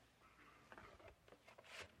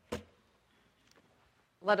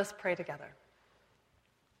Let us pray together.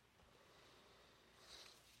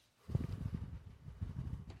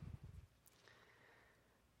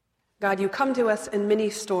 God, you come to us in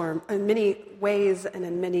many ways and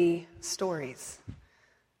in many stories.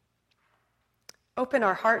 Open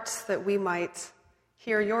our hearts that we might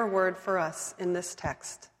hear your word for us in this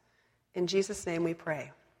text. In Jesus' name we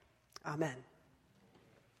pray. Amen.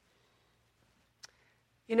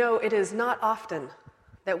 You know, it is not often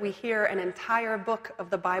that we hear an entire book of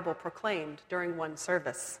the Bible proclaimed during one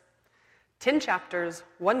service. 10 chapters,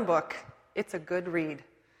 one book, it's a good read.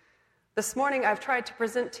 This morning I've tried to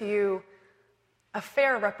present to you a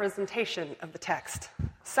fair representation of the text.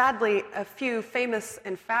 Sadly, a few famous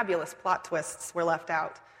and fabulous plot twists were left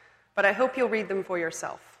out, but I hope you'll read them for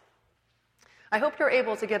yourself. I hope you're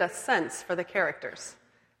able to get a sense for the characters.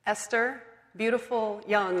 Esther, beautiful,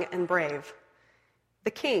 young, and brave.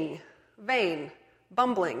 The king, vain,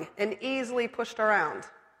 bumbling, and easily pushed around.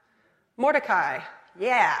 Mordecai,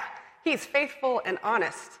 yeah, he's faithful and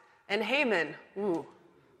honest. And Haman, ooh,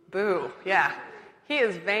 boo, yeah, he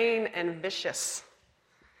is vain and vicious.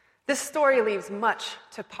 This story leaves much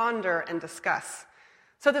to ponder and discuss.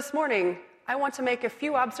 So this morning, I want to make a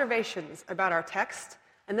few observations about our text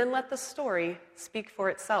and then let the story speak for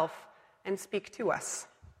itself and speak to us.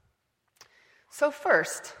 So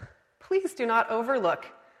first, please do not overlook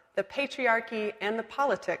the patriarchy and the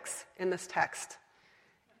politics in this text.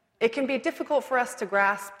 It can be difficult for us to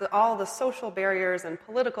grasp all the social barriers and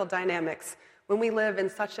political dynamics when we live in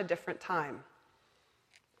such a different time.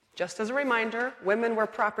 Just as a reminder, women were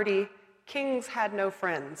property, kings had no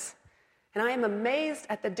friends. And I am amazed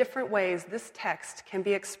at the different ways this text can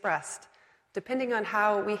be expressed, depending on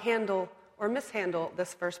how we handle or mishandle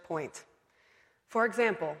this first point. For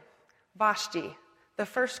example, Vashti, the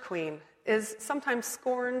first queen, is sometimes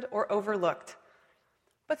scorned or overlooked.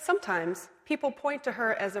 But sometimes people point to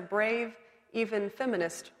her as a brave, even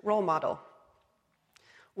feminist role model.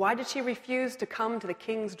 Why did she refuse to come to the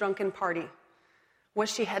king's drunken party? Was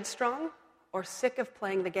she headstrong or sick of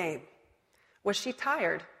playing the game? Was she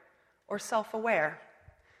tired or self-aware?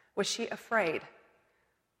 Was she afraid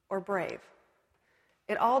or brave?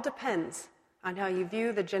 It all depends on how you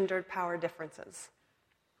view the gendered power differences.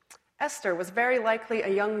 Esther was very likely a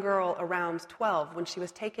young girl around 12 when she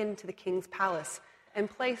was taken to the king's palace and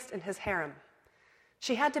placed in his harem.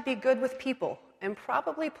 She had to be good with people and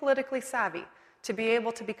probably politically savvy to be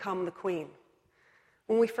able to become the queen.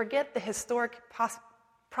 When we forget the historic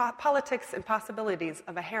politics and possibilities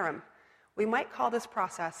of a harem, we might call this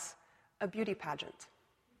process a beauty pageant.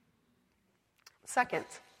 Second,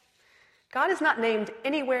 God is not named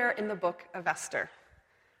anywhere in the book of Esther.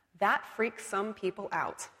 That freaks some people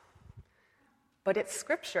out. But it's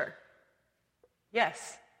scripture.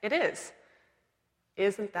 Yes, it is.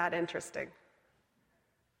 Isn't that interesting?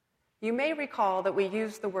 You may recall that we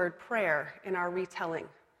used the word prayer in our retelling.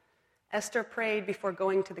 Esther prayed before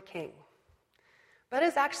going to the king. But it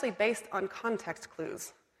is actually based on context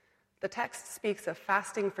clues. The text speaks of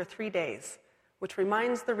fasting for 3 days, which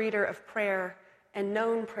reminds the reader of prayer and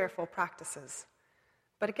known prayerful practices.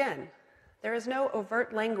 But again, there is no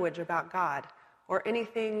overt language about God or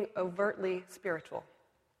anything overtly spiritual.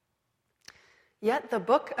 Yet the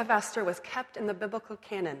book of Esther was kept in the biblical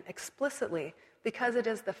canon explicitly because it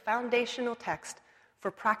is the foundational text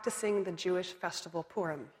for practicing the Jewish festival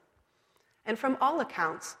Purim. And from all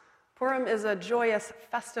accounts, Purim is a joyous,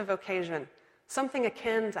 festive occasion, something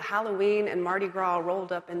akin to Halloween and Mardi Gras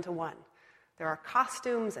rolled up into one. There are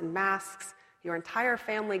costumes and masks. Your entire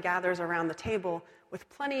family gathers around the table with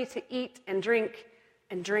plenty to eat and drink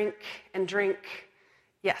and drink and drink.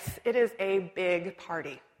 Yes, it is a big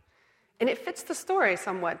party. And it fits the story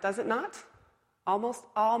somewhat, does it not? Almost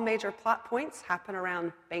all major plot points happen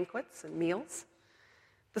around banquets and meals.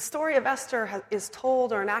 The story of Esther is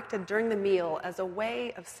told or enacted during the meal as a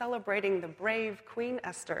way of celebrating the brave Queen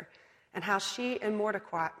Esther and how she and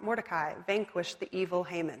Mordecai vanquished the evil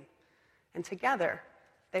Haman. And together,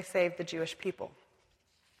 they saved the Jewish people.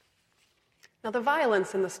 Now, the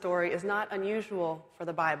violence in the story is not unusual for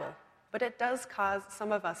the Bible, but it does cause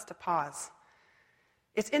some of us to pause.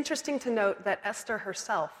 It's interesting to note that Esther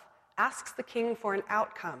herself asks the king for an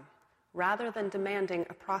outcome rather than demanding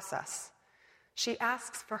a process. She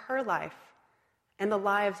asks for her life and the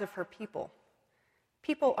lives of her people.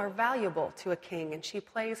 People are valuable to a king, and she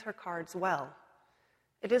plays her cards well.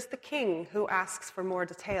 It is the king who asks for more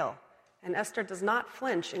detail, and Esther does not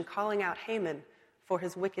flinch in calling out Haman for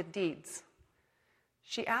his wicked deeds.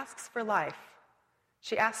 She asks for life.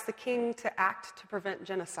 She asks the king to act to prevent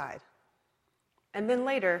genocide. And then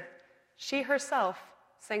later, she herself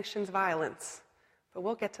sanctions violence. But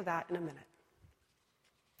we'll get to that in a minute.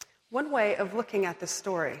 One way of looking at this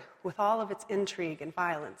story, with all of its intrigue and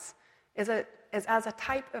violence, is as a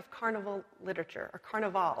type of carnival literature, or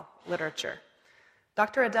carnival literature.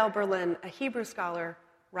 Dr. Adele Berlin, a Hebrew scholar,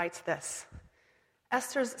 writes this: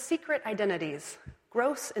 Esther's secret identities,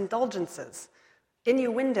 gross indulgences,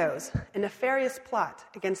 innuendos, and nefarious plot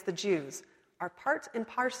against the Jews are part and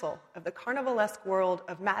parcel of the carnivalesque world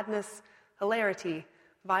of madness, hilarity,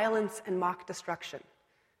 violence, and mock destruction.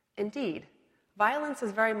 Indeed, violence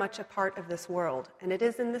is very much a part of this world, and it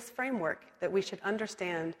is in this framework that we should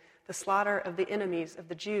understand the slaughter of the enemies of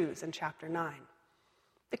the Jews in chapter 9.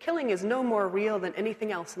 The killing is no more real than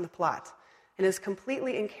anything else in the plot, and is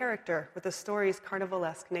completely in character with the story's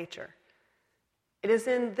carnivalesque nature. It is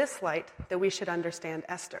in this light that we should understand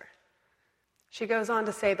Esther. She goes on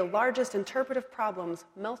to say the largest interpretive problems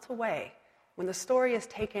melt away when the story is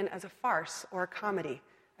taken as a farce or a comedy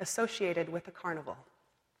associated with a carnival.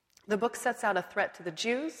 The book sets out a threat to the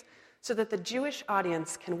Jews so that the Jewish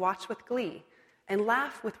audience can watch with glee and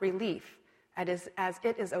laugh with relief as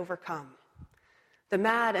it is overcome. The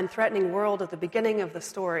mad and threatening world at the beginning of the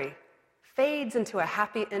story fades into a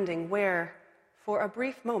happy ending where, for a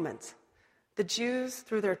brief moment, the Jews,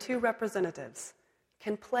 through their two representatives,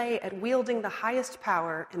 can play at wielding the highest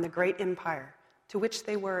power in the great empire to which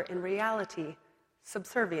they were in reality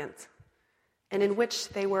subservient, and in which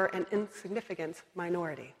they were an insignificant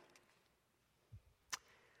minority.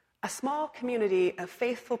 A small community of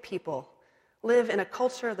faithful people live in a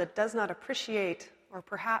culture that does not appreciate or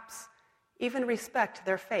perhaps even respect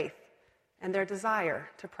their faith and their desire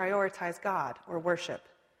to prioritize God or worship.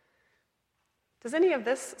 Does any of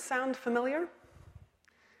this sound familiar?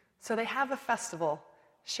 So they have a festival,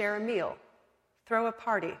 share a meal, throw a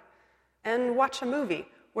party, and watch a movie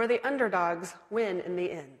where the underdogs win in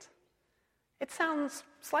the end. It sounds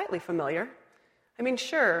slightly familiar. I mean,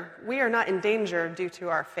 sure, we are not in danger due to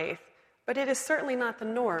our faith, but it is certainly not the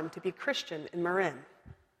norm to be Christian in Marin.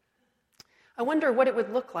 I wonder what it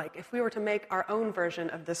would look like if we were to make our own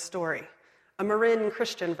version of this story, a Marin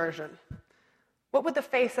Christian version. What would the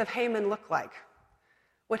face of Haman look like?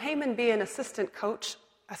 Would Haman be an assistant coach,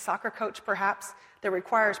 a soccer coach perhaps, that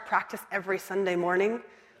requires practice every Sunday morning?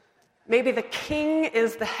 Maybe the king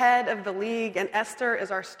is the head of the league and Esther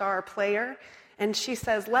is our star player, and she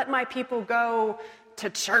says, "Let my people go to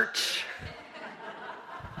church."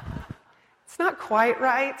 It's not quite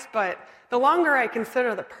right, but the longer I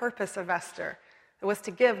consider the purpose of Esther, it was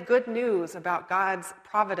to give good news about God's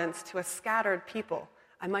providence to a scattered people,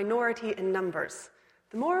 a minority in numbers,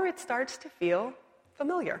 the more it starts to feel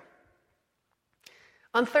familiar.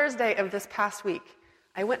 On Thursday of this past week,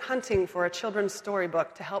 I went hunting for a children's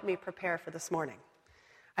storybook to help me prepare for this morning.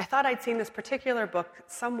 I thought I'd seen this particular book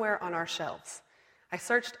somewhere on our shelves. I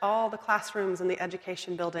searched all the classrooms in the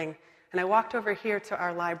education building, and I walked over here to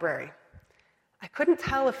our library. I couldn't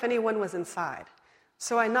tell if anyone was inside,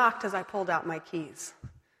 so I knocked as I pulled out my keys.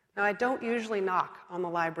 Now, I don't usually knock on the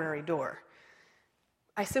library door.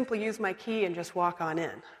 I simply use my key and just walk on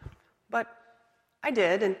in. But I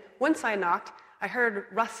did, and once I knocked, I heard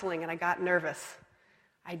rustling and I got nervous.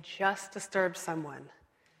 I just disturbed someone,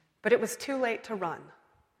 but it was too late to run,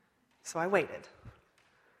 so I waited.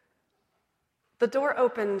 The door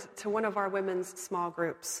opened to one of our women's small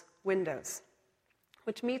groups, Windows,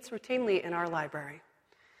 which meets routinely in our library.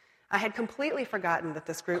 I had completely forgotten that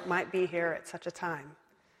this group might be here at such a time.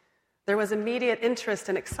 There was immediate interest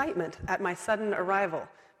and excitement at my sudden arrival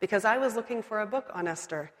because I was looking for a book on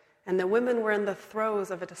Esther, and the women were in the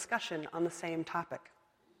throes of a discussion on the same topic.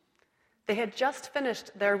 They had just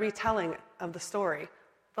finished their retelling of the story,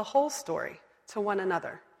 the whole story, to one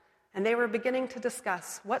another, and they were beginning to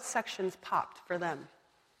discuss what sections popped for them.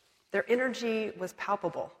 Their energy was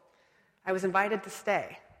palpable. I was invited to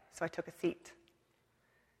stay, so I took a seat.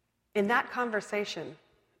 In that conversation,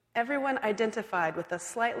 everyone identified with a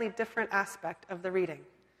slightly different aspect of the reading.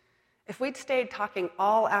 If we'd stayed talking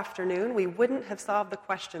all afternoon, we wouldn't have solved the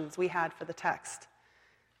questions we had for the text.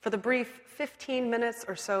 For the brief 15 minutes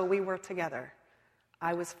or so we were together,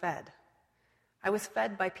 I was fed. I was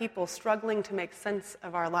fed by people struggling to make sense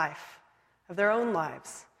of our life, of their own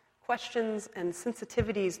lives, questions and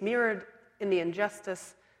sensitivities mirrored in the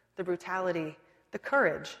injustice, the brutality, the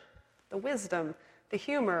courage, the wisdom, the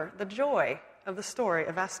humor, the joy of the story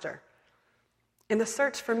of Esther. In the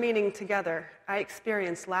search for meaning together, I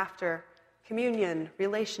experienced laughter, communion,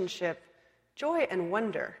 relationship, joy, and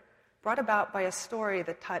wonder brought about by a story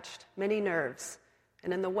that touched many nerves,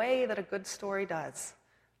 and in the way that a good story does,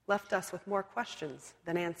 left us with more questions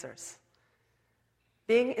than answers.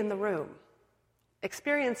 Being in the room,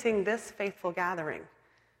 experiencing this faithful gathering,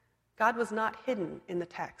 God was not hidden in the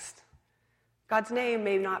text. God's name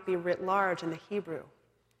may not be writ large in the Hebrew,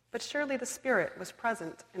 but surely the Spirit was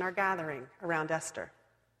present in our gathering around Esther.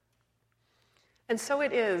 And so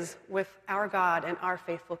it is with our God and our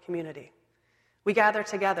faithful community. We gather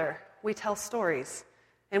together, we tell stories,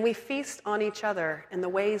 and we feast on each other in the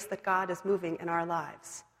ways that God is moving in our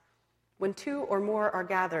lives. When 2 or more are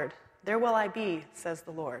gathered, there will I be, says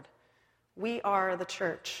the Lord. We are the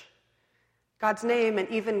church. God's name and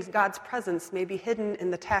even God's presence may be hidden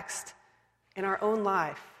in the text in our own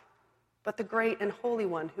life, but the great and holy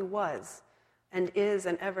one who was and is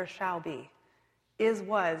and ever shall be, is,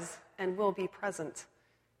 was, and will be present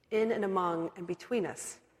in and among and between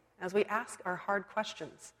us as we ask our hard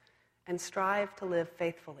questions and strive to live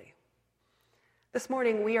faithfully. This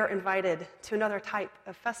morning, we are invited to another type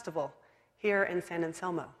of festival here in San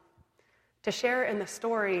Anselmo, to share in the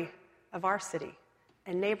story of our city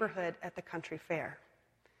and neighborhood at the country fair.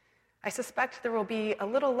 I suspect there will be a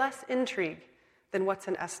little less intrigue than what's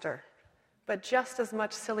in Esther, but just as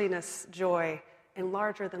much silliness, joy, and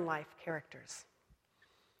larger-than-life characters.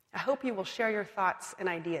 I hope you will share your thoughts and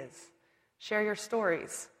ideas, share your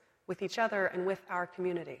stories with each other and with our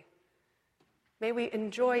community. May we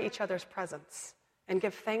enjoy each other's presence and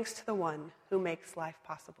give thanks to the one who makes life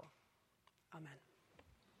possible. Amen.